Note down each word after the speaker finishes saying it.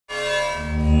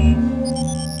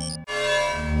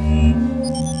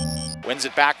Wins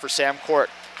it back for Sam Court.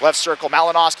 Left circle,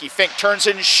 Malinowski, Fink turns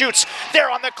and shoots. There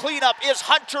on the cleanup is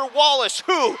Hunter Wallace,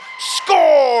 who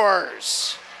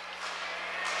scores!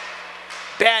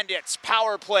 Bandits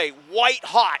power play, white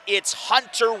hot. It's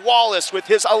Hunter Wallace with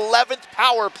his 11th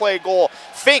power play goal.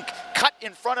 Fink cut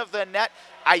in front of the net.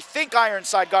 I think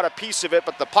Ironside got a piece of it,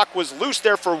 but the puck was loose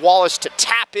there for Wallace to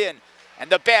tap in, and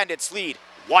the Bandits lead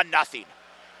 1-0.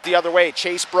 The other way,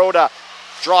 Chase Broda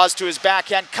draws to his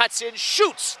backhand, cuts in,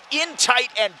 shoots in tight,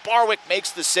 and Barwick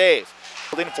makes the save.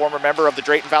 Former member of the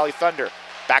Drayton Valley Thunder.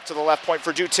 Back to the left point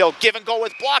for Dutil. Give and go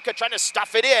with Blocka, trying to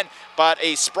stuff it in, but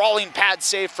a sprawling pad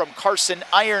save from Carson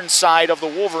Ironside of the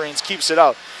Wolverines keeps it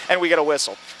out, and we get a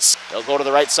whistle. They'll go to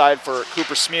the right side for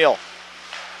Cooper Smeal.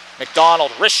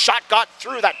 McDonald, wrist shot got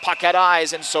through. That puck had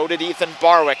eyes, and so did Ethan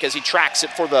Barwick as he tracks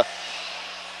it for the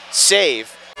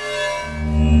save.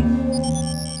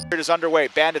 It is underway.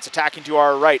 Bandits attacking to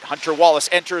our right. Hunter Wallace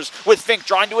enters with Fink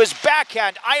drawing to his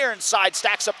backhand. Ironside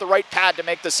stacks up the right pad to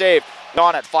make the save.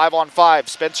 On at 5-on-5.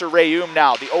 Spencer Rayum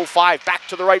now. The 0-5 back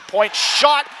to the right point.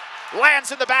 Shot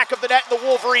lands in the back of the net, and the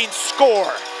Wolverines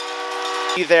score.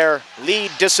 Their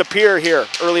lead disappear here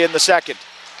early in the second.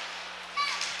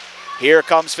 Here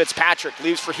comes Fitzpatrick.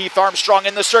 Leaves for Heath Armstrong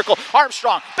in the circle.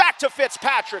 Armstrong back to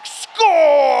Fitzpatrick.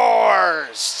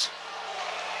 Scores!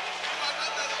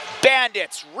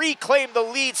 Bandits reclaim the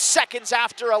lead seconds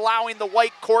after allowing the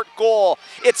Whitecourt goal.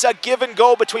 It's a give and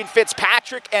go between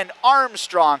Fitzpatrick and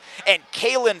Armstrong, and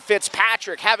Caelan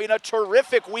Fitzpatrick having a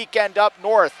terrific weekend up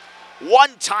north.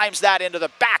 One times that into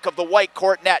the back of the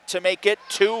Whitecourt net to make it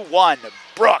 2-1.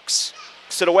 Brooks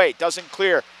it away, doesn't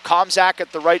clear. Komzak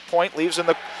at the right point, leaves in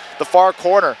the far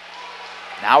corner.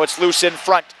 Now it's loose in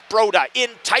front. Broda in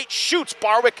tight, shoots.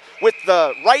 Barwick with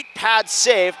the right pad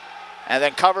save, and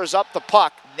then covers up the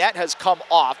puck. Net has come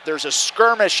off. There's a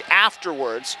skirmish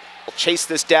afterwards. We'll chase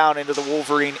this down into the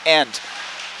Wolverine end.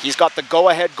 He's got the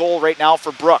go-ahead goal right now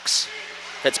for Brooks.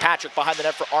 Fitzpatrick behind the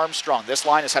net for Armstrong. This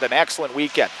line has had an excellent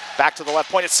weekend. Back to the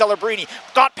left point, it's Celebrini.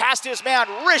 Got past his man,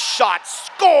 wrist shot,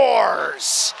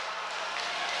 scores!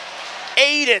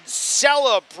 Aiden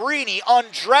Celebrini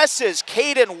undresses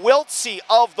Caden Wiltsey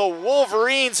of the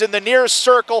Wolverines in the near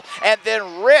circle and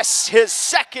then risks his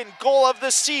second goal of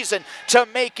the season to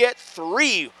make it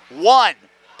 3-1.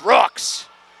 Brooks.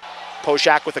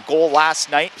 Poshak with a goal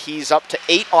last night. He's up to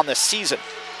 8 on the season.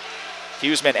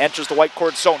 Huseman enters the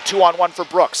Whitecourt zone. 2-on-1 for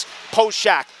Brooks.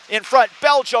 Poshak in front.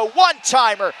 Beljo,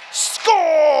 one-timer,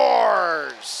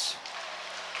 scores!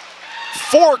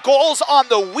 4 goals on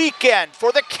the weekend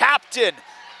for the captain,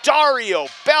 Dario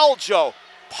Beljo.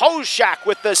 Poshak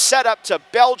with the setup to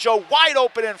Beljo, wide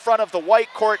open in front of the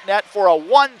Whitecourt net for a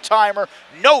one-timer.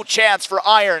 No chance for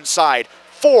Ironside.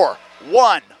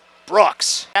 4-1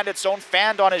 Brooks. And its own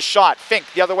fanned on his shot. Fink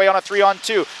the other way on a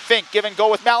 3-on-2. Fink give and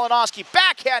go with Malinowski.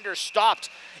 Backhander stopped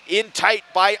in tight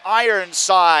by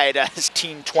Ironside. His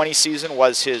Team 20 season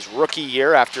was his rookie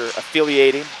year after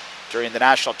affiliating during the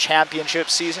national championship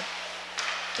season.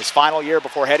 His final year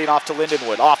before heading off to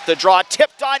Lindenwood. Off the draw,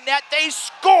 tipped on net, they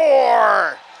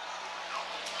score!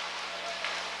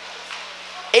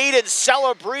 Aiden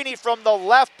Celebrini from the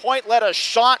left point let a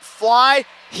shot fly.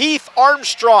 Heath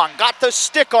Armstrong got the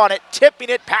stick on it, tipping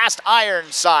it past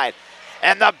Ironside.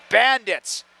 And the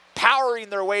Bandits powering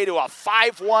their way to a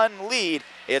 5-1 lead.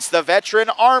 It's the veteran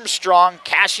Armstrong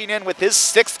cashing in with his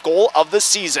 6th goal of the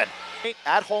season.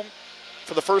 At home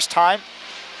for the first time,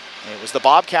 it was the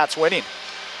Bobcats winning.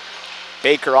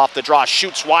 Baker off the draw,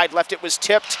 shoots wide left. It was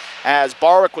tipped as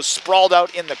Barwick was sprawled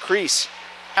out in the crease.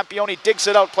 Campione digs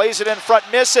it out, plays it in front,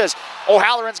 misses.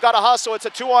 O'Halloran's got a hustle. It's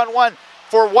a 2-on-1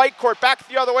 for Whitecourt. Back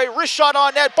the other way, wrist shot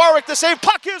on net. Barwick the save,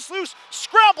 puck is loose.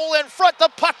 Scramble in front,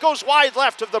 the puck goes wide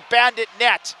left of the Bandit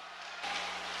net.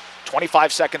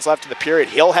 25 seconds left in the period.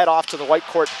 He'll head off to the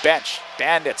Whitecourt bench.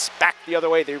 Bandits back the other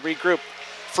way, they regroup.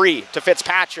 Free to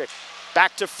Fitzpatrick.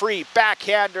 Back to Free,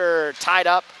 backhander tied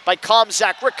up by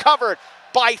Komzak, recovered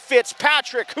by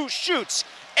Fitzpatrick, who shoots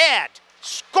and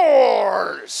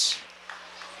scores!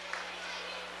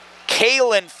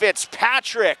 Caelan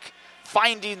Fitzpatrick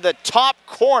finding the top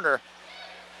corner,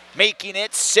 making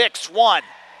it 6-1.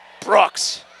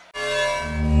 Brooks.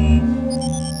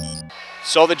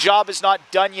 So the job is not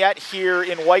done yet here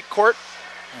in Whitecourt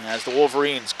as the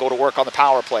Wolverines go to work on the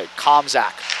power play.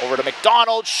 Komzak over to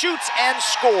McDonald, shoots and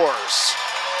scores.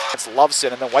 It's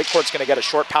Loveson, and then Whitecourt's going to get a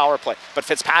short power play. But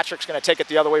Fitzpatrick's going to take it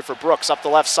the other way for Brooks up the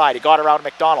left side. He got around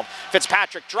McDonald.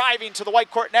 Fitzpatrick driving to the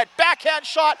Whitecourt net. Backhand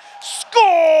shot.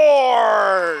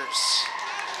 Scores!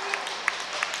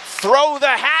 Throw the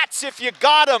hats if you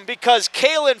got them, because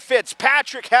Caelan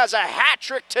Fitzpatrick has a hat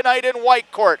trick tonight in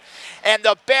Whitecourt. And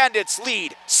the Bandits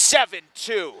lead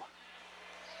 7-2.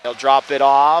 They'll drop it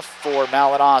off for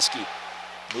Malinowski.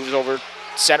 Moves over,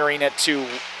 centering it to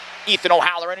Ethan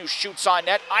O'Halloran, who shoots on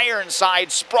net.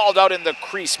 Ironside sprawled out in the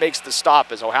crease, makes the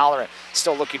stop as O'Halloran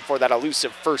still looking for that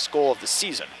elusive first goal of the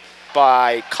season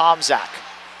by Komzak.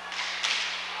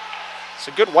 It's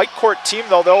a good Whitecourt team,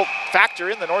 though. They'll factor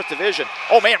in the North Division.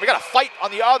 Oh, man, we got a fight on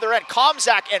the other end.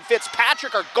 Komzak and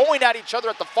Fitzpatrick are going at each other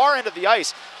at the far end of the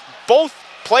ice. Both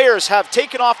players have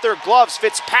taken off their gloves.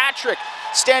 Fitzpatrick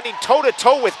standing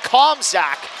toe-to-toe with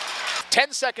Komzak.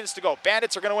 10 seconds to go.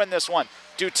 Bandits are going to win this one.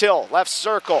 Dutil, left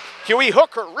circle. Huey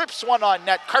Hooker rips one on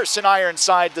net. Carson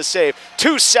Ironside the save.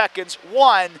 2 seconds,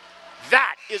 1.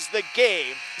 That is the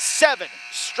game. 7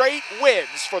 straight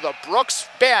wins for the Brooks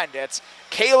Bandits.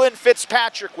 Caelan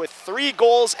Fitzpatrick with 3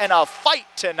 goals and a fight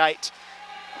tonight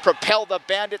propel the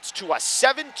Bandits to a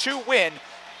 7-2 win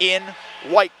in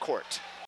Whitecourt.